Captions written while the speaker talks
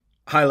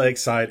Hi,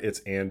 Lakeside. It's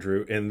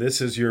Andrew, and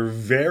this is your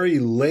very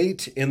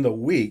late in the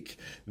week,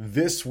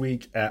 this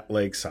week at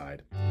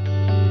Lakeside.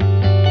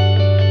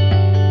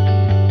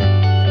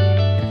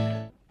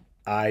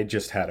 I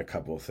just had a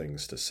couple of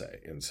things to say,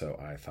 and so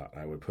I thought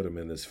I would put them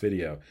in this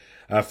video.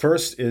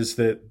 First is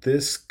that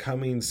this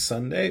coming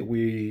Sunday,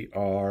 we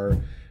are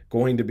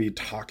going to be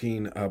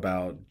talking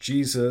about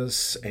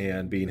Jesus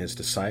and being his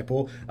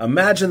disciple.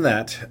 Imagine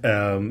that.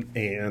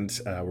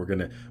 We're going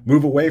to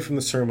move away from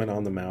the Sermon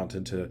on the Mount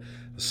into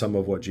some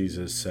of what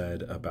Jesus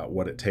said about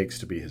what it takes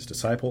to be his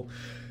disciple.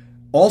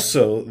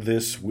 Also,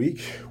 this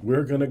week,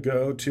 we're going to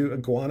go to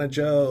Iguana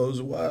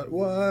Joe's.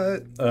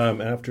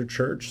 After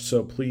church.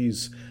 So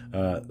please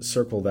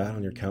circle that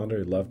on your calendar.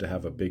 I'd love to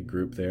have a big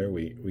group there.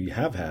 We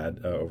have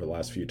had over the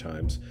last few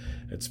times.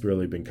 It's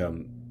really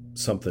become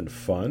something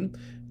fun.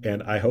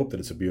 And I hope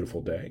that it's a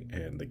beautiful day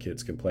and the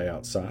kids can play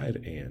outside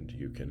and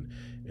you can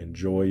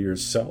enjoy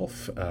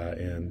yourself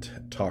and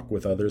talk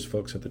with others,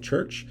 folks at the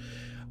church.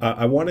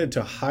 I wanted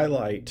to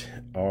highlight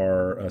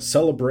our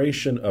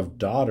celebration of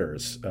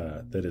daughters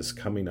that is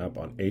coming up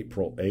on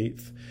April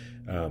 8th.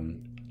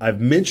 I've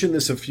mentioned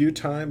this a few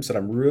times, and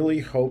I'm really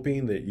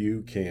hoping that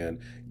you can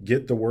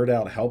get the word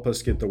out, help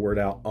us get the word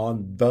out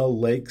on the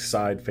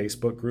Lakeside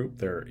Facebook group.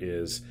 There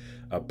is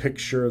a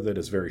picture that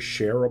is very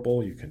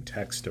shareable. You can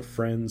text to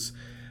friends.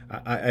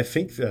 I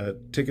think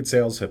the ticket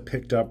sales have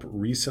picked up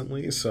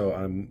recently, so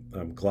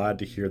I'm glad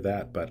to hear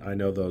that. But I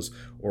know those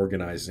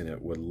organizing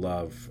it would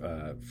love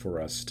for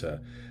us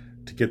to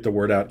get the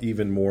word out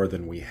even more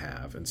than we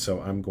have. And so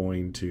I'm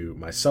going to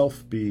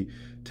myself be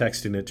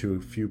texting it to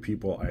a few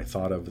people I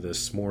thought of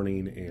this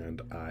morning,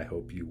 and I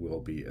hope you will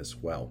be as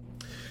well.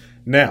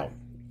 Now,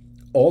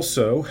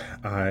 also,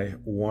 I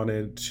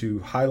wanted to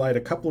highlight a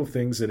couple of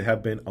things that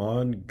have been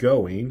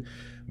ongoing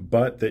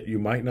but that you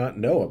might not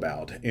know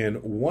about.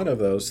 And one of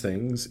those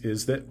things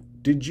is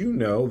that, did you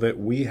know that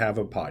we have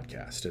a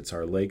podcast? It's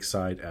our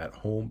Lakeside at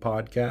Home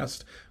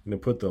podcast. I'm going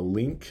to put the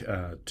link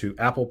to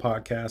Apple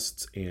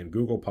Podcasts and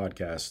Google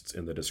Podcasts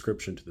in the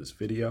description to this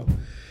video.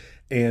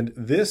 And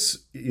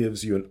this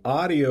gives you an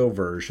audio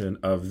version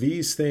of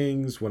these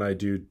things when I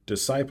do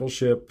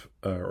discipleship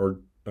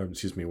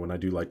when I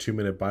do like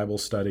 2-minute Bible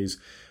studies,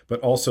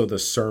 but also the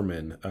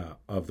sermon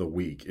of the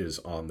week is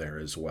on there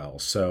as well.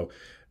 So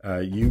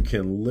you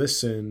can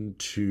listen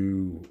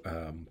to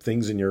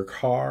things in your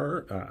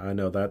car. I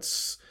know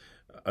that's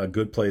a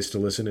good place to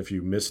listen if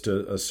you missed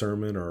a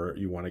sermon or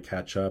you want to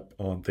catch up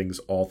on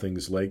all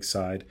things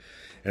Lakeside.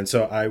 And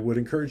so I would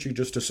encourage you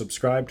just to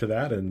subscribe to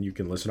that, and you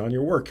can listen on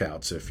your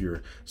workouts if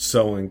you're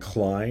so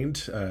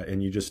inclined,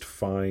 and you just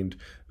find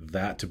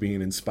that to be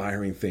an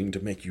inspiring thing to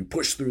make you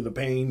push through the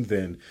pain,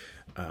 then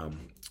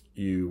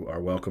you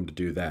are welcome to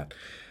do that.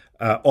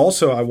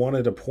 Also, I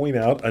wanted to point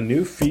out a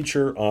new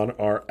feature on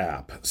our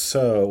app.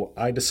 So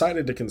I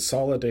decided to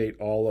consolidate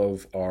all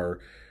of our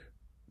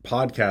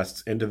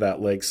podcasts into that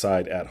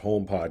Lakeside at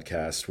Home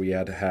podcast. We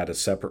had a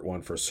separate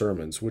one for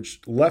sermons, which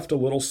left a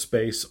little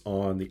space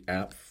on the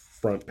app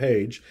front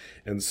page.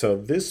 And so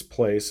this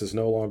place is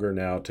no longer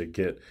now to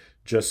get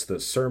just the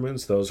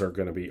sermons. Those are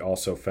going to be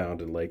also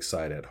found in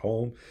Lakeside at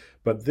Home.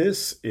 But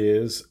this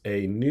is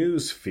a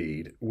news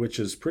feed, which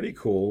is pretty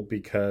cool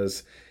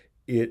because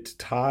it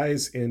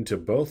ties into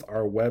both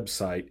our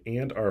website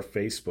and our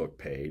Facebook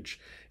page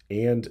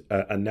and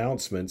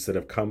announcements that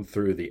have come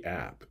through the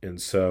app. And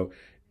so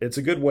it's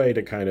a good way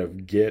to kind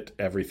of get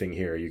everything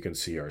here. You can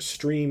see our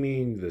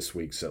streaming, this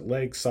week's at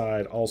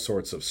Lakeside, all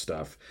sorts of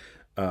stuff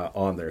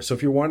on there. So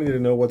if you're wanting to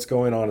know what's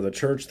going on in the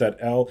church,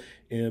 that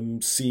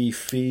LMC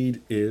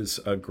feed is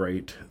a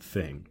great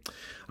thing.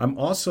 I'm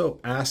also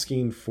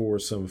asking for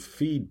some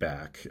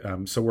feedback.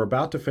 So we're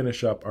about to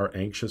finish up our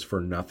Anxious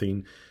for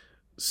Nothing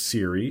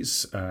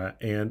series,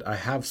 and I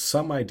have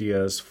some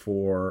ideas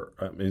for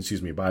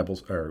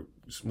Bibles or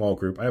small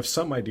group. I have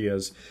some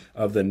ideas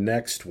of the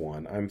next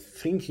one. I'm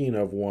thinking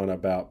of one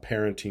about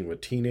parenting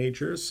with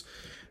teenagers,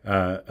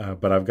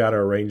 but I've got to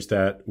arrange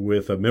that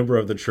with a member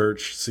of the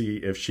church, see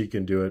if she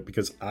can do it,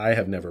 because I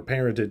have never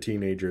parented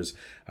teenagers.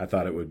 I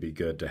thought it would be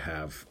good to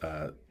have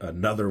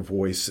another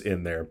voice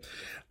in there.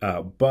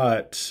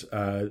 But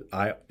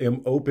I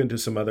am open to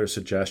some other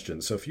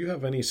suggestions. So if you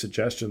have any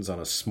suggestions on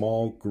a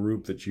small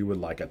group that you would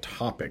like, a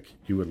topic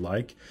you would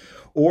like,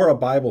 or a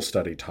Bible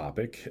study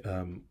topic,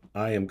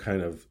 I am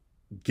kind of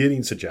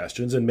getting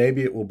suggestions, and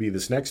maybe it will be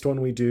this next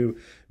one we do.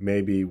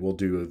 Maybe we'll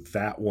do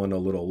that one a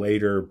little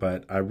later,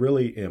 but I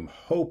really am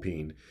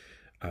hoping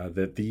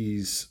that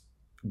these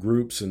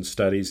groups and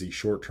studies, these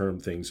short-term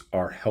things,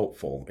 are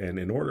helpful. And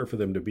in order for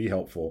them to be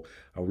helpful,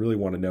 I really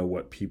want to know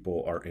what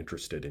people are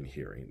interested in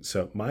hearing.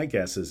 So my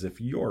guess is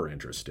if you're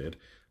interested,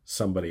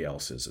 somebody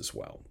else is as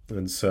well.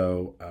 And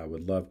so I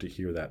would love to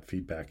hear that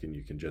feedback, and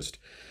you can just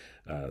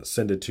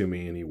send it to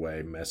me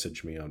anyway,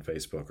 message me on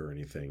Facebook or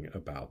anything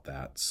about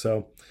that.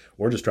 So,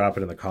 or just drop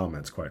it in the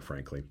comments, quite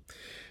frankly.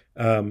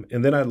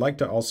 And then I'd like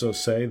to also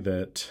say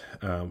that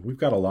we've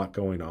got a lot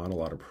going on, a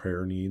lot of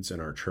prayer needs in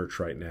our church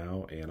right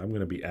now, and I'm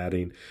going to be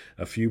adding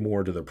a few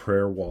more to the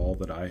prayer wall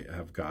that I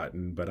have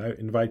gotten. But I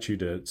invite you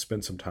to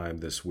spend some time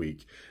this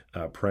week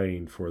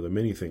praying for the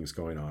many things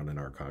going on in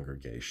our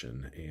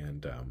congregation.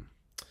 And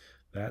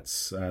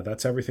that's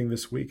everything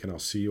this week, and I'll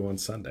see you on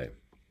Sunday.